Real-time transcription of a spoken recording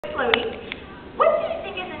floaty. What do you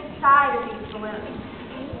think is inside of these balloons?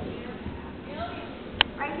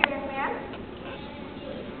 Right here, young man.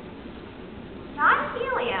 Not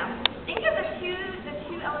helium. Think of the two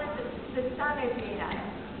elements that the sun is made out of.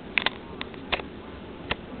 Let's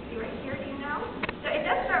see right here. Do you know? So it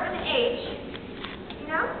does start with an H. You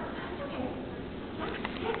know? Okay.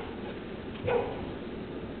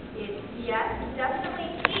 Yes, definitely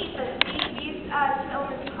heat. But these two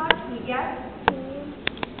elements cause heat. Yes.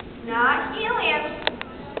 Not helium.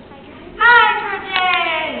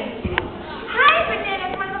 Hydrogen! Hydrogen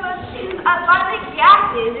is one of the most abundant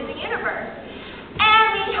gases in the universe. And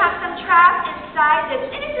we have some trapped inside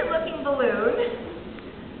this innocent-looking balloon.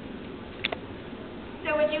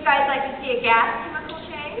 So would you guys like to see a gas chemical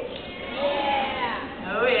change?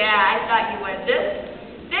 Yeah. Oh yeah, I thought you would.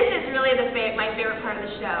 This is really my favorite part of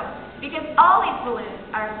the show. Because all these balloons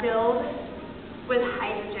are filled with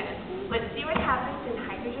hydrogen. Let's see what happens when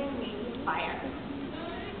hydrogen meets fire.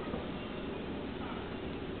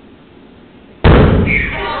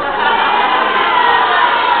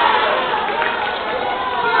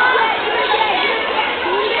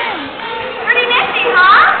 Pretty nifty,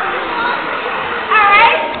 huh? All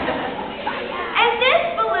right. And this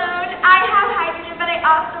balloon, I have hydrogen, but I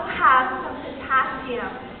also have some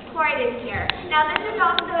potassium chloride in here. Now, this is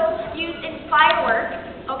also used in fireworks,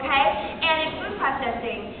 okay, and in food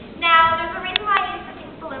processing. Now, there's a reason why I use the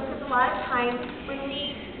pink balloon, because a lot of times when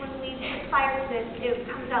we put fire to this, it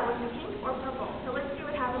comes out looking pink or purple. So let's see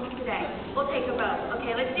what happens today. We'll take a vote.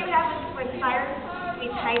 Okay, let's see what happens when fire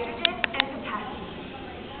meets hydrogen and potassium.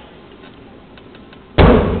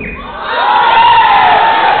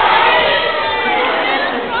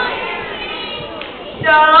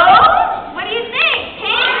 So, what do you think?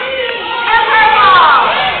 Pink or purple?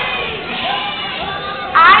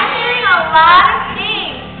 I'm hearing a lot of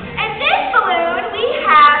pink. And this balloon, we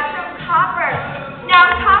have some copper.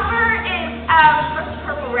 Now, copper is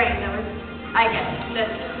purple rain. That was, I guess,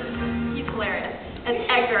 he's hilarious. And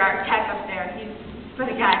Edgar, our tech up there, he's a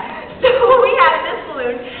funny guy. So what we have in this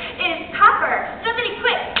balloon is copper. Somebody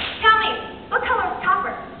quick, tell me, what color is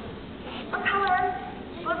copper? What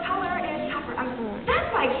color is copper? That's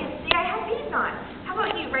why I can't see. I have these on. How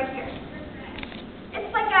about you, right here?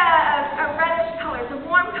 It's like a reddish color. It's a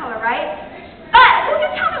warm color, right? But who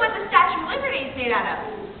can tell me what the Statue of Liberty is made out of?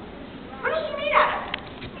 What is she made out of?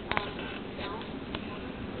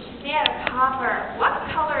 She's made out of copper. What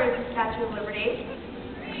color is the Statue of Liberty?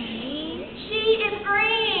 Green. She is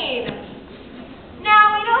green.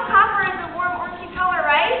 Now, we know copper is a warm orangey color,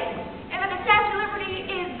 right? And the Statue of Liberty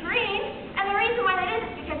is green. And the reason why that is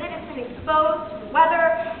because it has been exposed to weather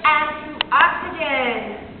and to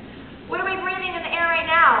oxygen. What are we breathing in the air right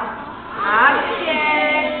now?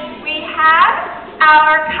 Oxygen. We have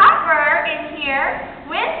our copper in here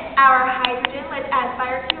with our hydrogen. Let's add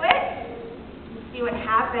fire to it and see what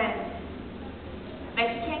happens. Bet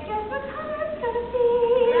you can't guess what color it's going to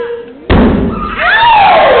be.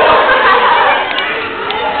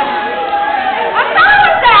 What color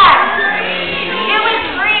was that? It was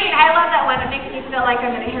green. I love that one. It makes me feel like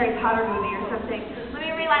I'm in a Harry Potter movie or something. Let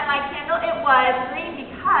me relight my candle. It was green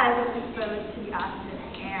because it's exposed to the oxygen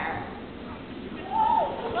air.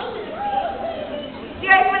 Do you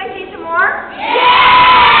guys want to see some more? Yeah!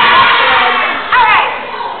 All right.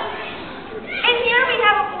 And here we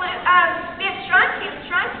have we have strontium.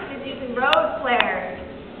 Strontium is used in road flares.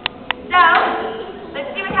 So, let's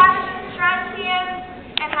see what happens when strontium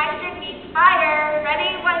and hydrogen meet fire.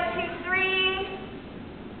 Ready? 1, 2, 3.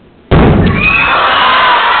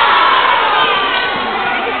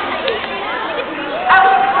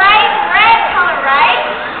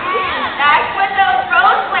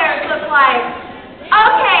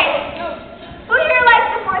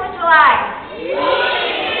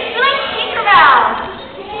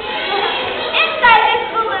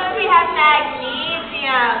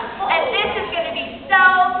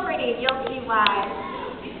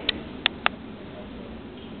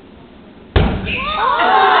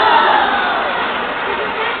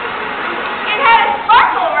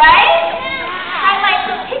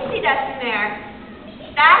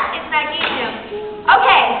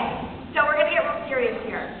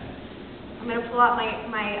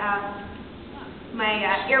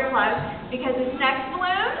 Earplugs, because this next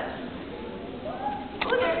balloon,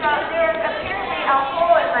 there's apparently a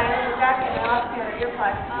hole in my jacket and I lost my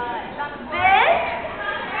earplugs. This